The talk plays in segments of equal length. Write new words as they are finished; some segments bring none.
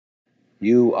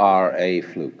You are a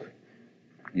fluke.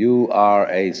 You are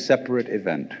a separate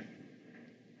event.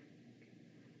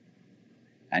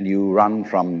 And you run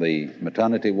from the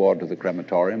maternity ward to the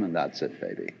crematorium, and that's it,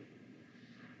 baby.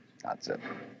 That's it.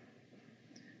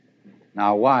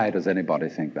 Now, why does anybody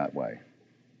think that way?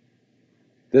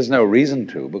 There's no reason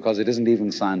to, because it isn't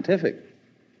even scientific.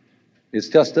 It's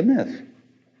just a myth.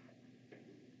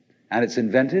 And it's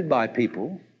invented by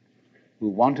people who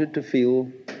wanted to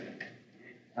feel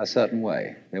a certain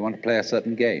way. They want to play a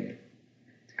certain game.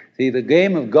 See, the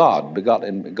game of God got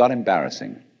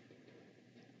embarrassing.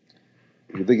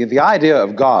 The idea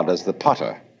of God as the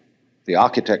potter, the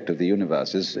architect of the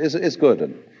universe, is good,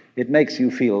 and it makes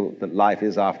you feel that life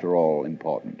is, after all,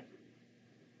 important.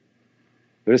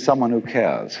 There is someone who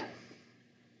cares.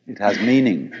 It has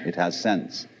meaning, it has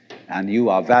sense, and you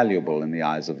are valuable in the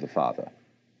eyes of the Father.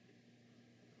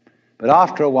 But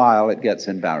after a while, it gets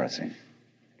embarrassing.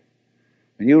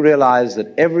 When you realize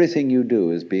that everything you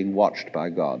do is being watched by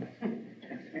God.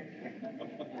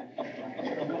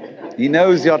 He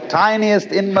knows your tiniest,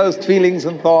 inmost feelings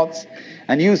and thoughts,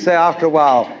 and you say after a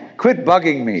while, quit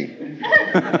bugging me.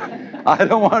 I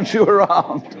don't want you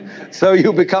around. So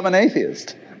you become an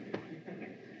atheist,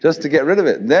 just to get rid of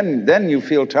it. Then you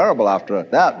feel terrible after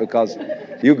that, because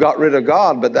you got rid of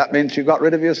God, but that means you got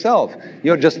rid of yourself.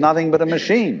 You're just nothing but a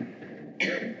machine.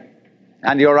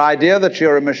 And your idea that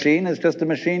you're a machine is just a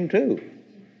machine too.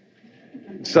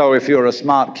 So if you're a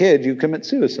smart kid, you commit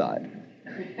suicide.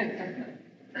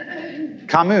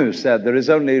 Camus said there is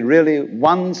only really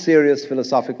one serious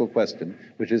philosophical question,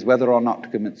 which is whether or not to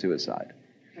commit suicide.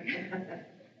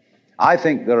 I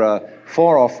think there are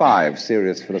 4 or 5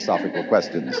 serious philosophical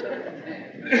questions.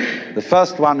 The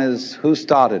first one is, who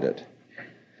started it?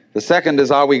 The second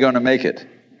is, are we going to make it?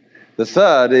 The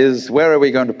third is, where are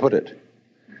we going to put it?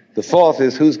 The fourth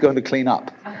is, who's going to clean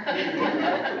up?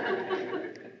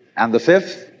 And the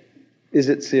fifth, is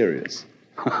it serious?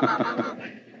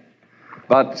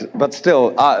 But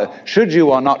still, should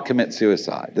you or not commit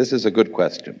suicide? This is a good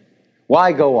question.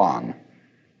 Why go on?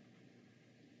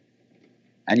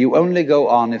 And you only go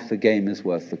on if the game is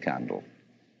worth the candle.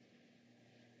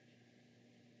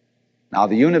 Now,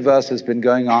 the universe has been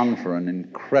going on for an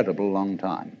incredible long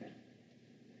time.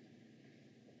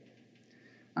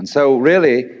 And so,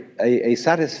 really, a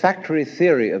satisfactory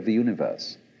theory of the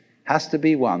universe has to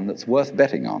be one that's worth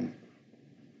betting on.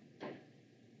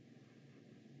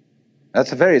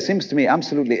 That's it seems to me,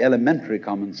 absolutely elementary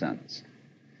common sense.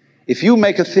 If you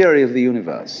make a theory of the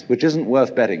universe which isn't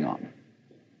worth betting on,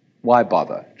 why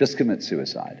bother? Just commit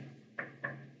suicide.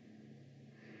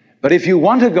 But if you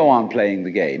want to go on playing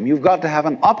the game, you've got to have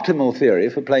an optimal theory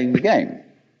for playing the game.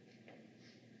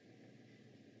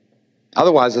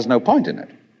 Otherwise, there's no point in it.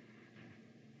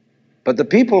 But the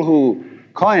people who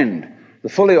coined the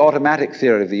fully automatic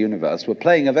theory of the universe were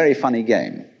playing a very funny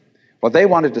game. What they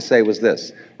wanted to say was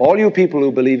this: all you people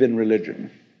who believe in religion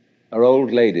are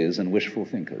old ladies and wishful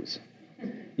thinkers.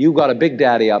 You've got a big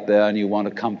daddy up there and you want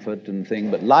a comfort and thing,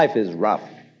 but life is rough.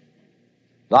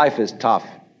 Life is tough.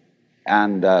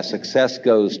 And success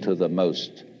goes to the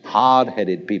most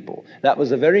hard-headed people. That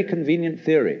was a very convenient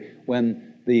theory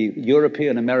when the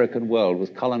European American world was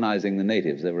colonizing the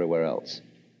natives everywhere else.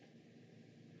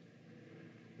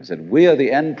 They said, we are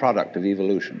the end product of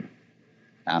evolution,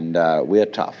 and we're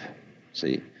tough.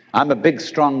 See, I'm a big,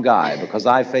 strong guy because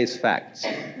I face facts,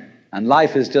 and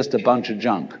life is just a bunch of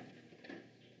junk,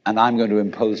 and I'm going to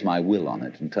impose my will on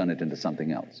it and turn it into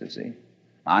something else, you see.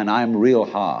 And I'm real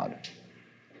hard.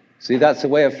 See, that's a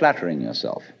way of flattering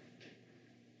yourself.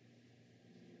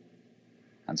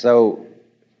 And so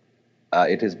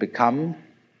it has become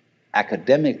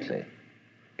academically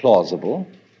plausible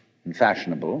and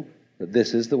fashionable that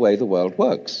this is the way the world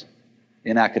works.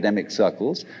 In academic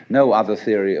circles, no other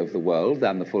theory of the world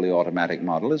than the fully automatic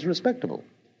model is respectable.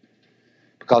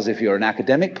 Because if you're an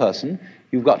academic person,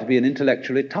 you've got to be an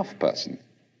intellectually tough person.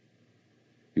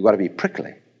 You've got to be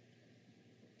prickly.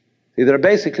 See, there are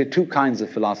basically 2 kinds of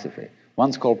philosophy.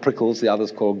 One's called prickles, the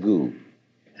other's called goo.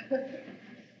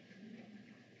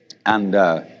 And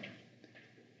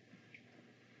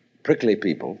prickly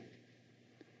people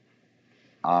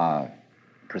are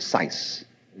precise,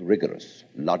 rigorous,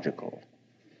 logical.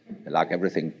 They like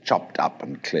everything chopped up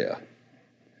and clear.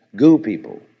 Goo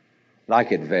people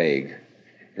like it vague.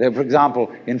 For example,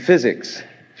 in physics,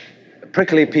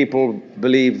 prickly people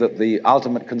believe that the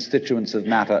ultimate constituents of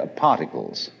matter are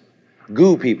particles.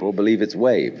 Goo people believe it's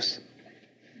waves.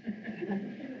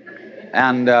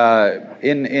 And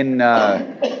in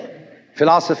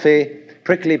philosophy,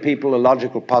 prickly people are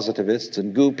logical positivists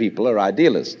and goo people are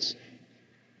idealists.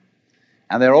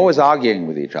 And they're always arguing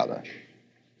with each other.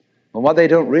 But what they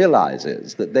don't realize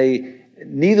is that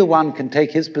neither one can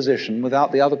take his position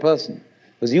without the other person.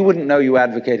 Because you wouldn't know you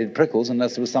advocated prickles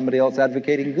unless there was somebody else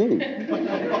advocating goo.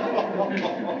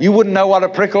 You wouldn't know what a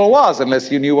prickle was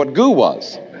unless you knew what goo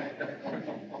was.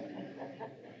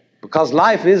 Because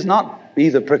life is not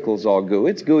either prickles or goo,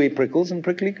 it's gooey prickles and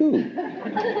prickly goo.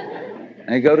 And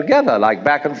they go together like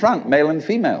back and front, male and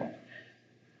female.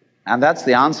 And that's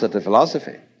the answer to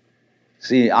philosophy.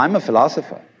 See, I'm a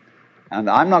philosopher, and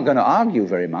I'm not going to argue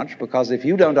very much, because if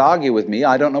you don't argue with me,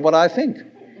 I don't know what I think.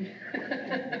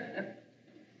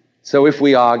 So if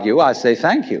we argue, I say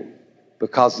thank you,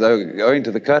 because owing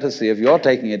to the courtesy of your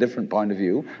taking a different point of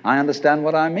view, I understand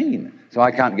what I mean, so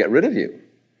I can't get rid of you.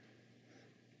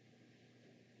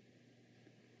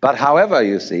 But however,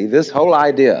 you see, this whole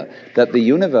idea that the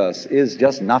universe is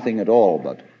just nothing at all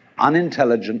but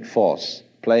unintelligent force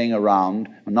playing around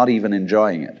and not even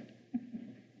enjoying it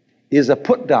is a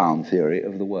put-down theory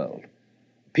of the world.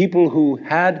 People who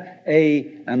had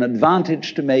an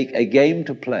advantage to make, a game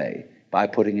to play, by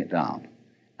putting it down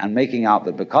and making out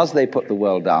that because they put the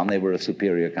world down, they were a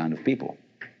superior kind of people.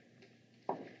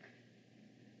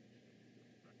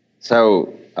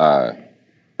 So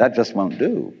that just won't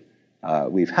do.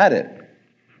 We've had it.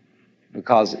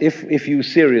 Because if you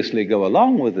seriously go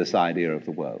along with this idea of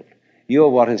the world, you're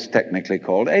what is technically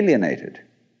called alienated.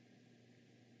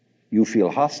 You feel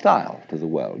hostile to the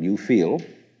world. You feel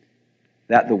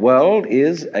that the world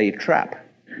is a trap.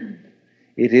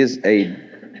 It is a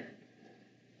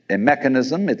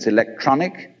mechanism, it's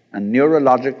electronic and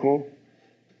neurological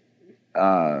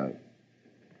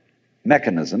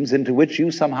mechanisms into which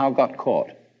you somehow got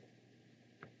caught.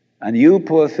 And you,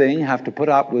 poor thing, have to put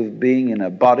up with being in a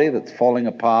body that's falling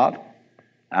apart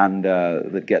and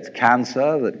that gets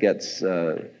cancer, that gets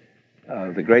the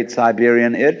great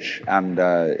Siberian itch, and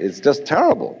it's just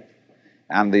terrible.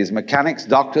 And these mechanics,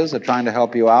 doctors are trying to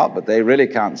help you out, but they really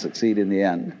can't succeed in the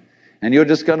end. And you're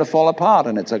just going to fall apart,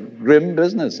 and it's a grim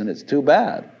business, and it's too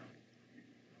bad.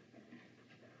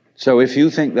 So if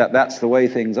you think that that's the way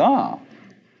things are,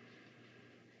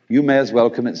 you may as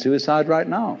well commit suicide right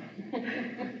now.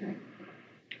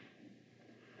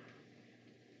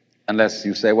 Unless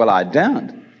you say, well, I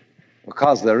daren't,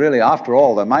 because there really, after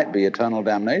all, there might be eternal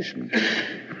damnation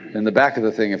in the back of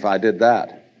the thing if I did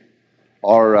that.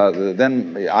 Or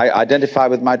then I identify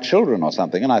with my children or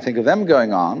something, and I think of them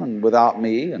going on and without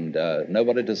me and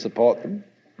nobody to support them.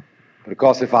 But of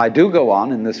course, if I do go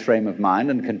on in this frame of mind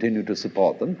and continue to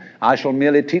support them, I shall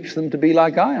merely teach them to be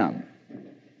like I am.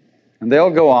 And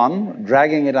they'll go on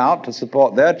dragging it out to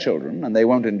support their children, and they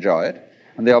won't enjoy it,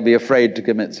 and they'll be afraid to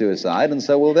commit suicide, and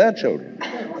so will their children.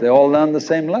 They all learn the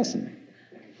same lesson.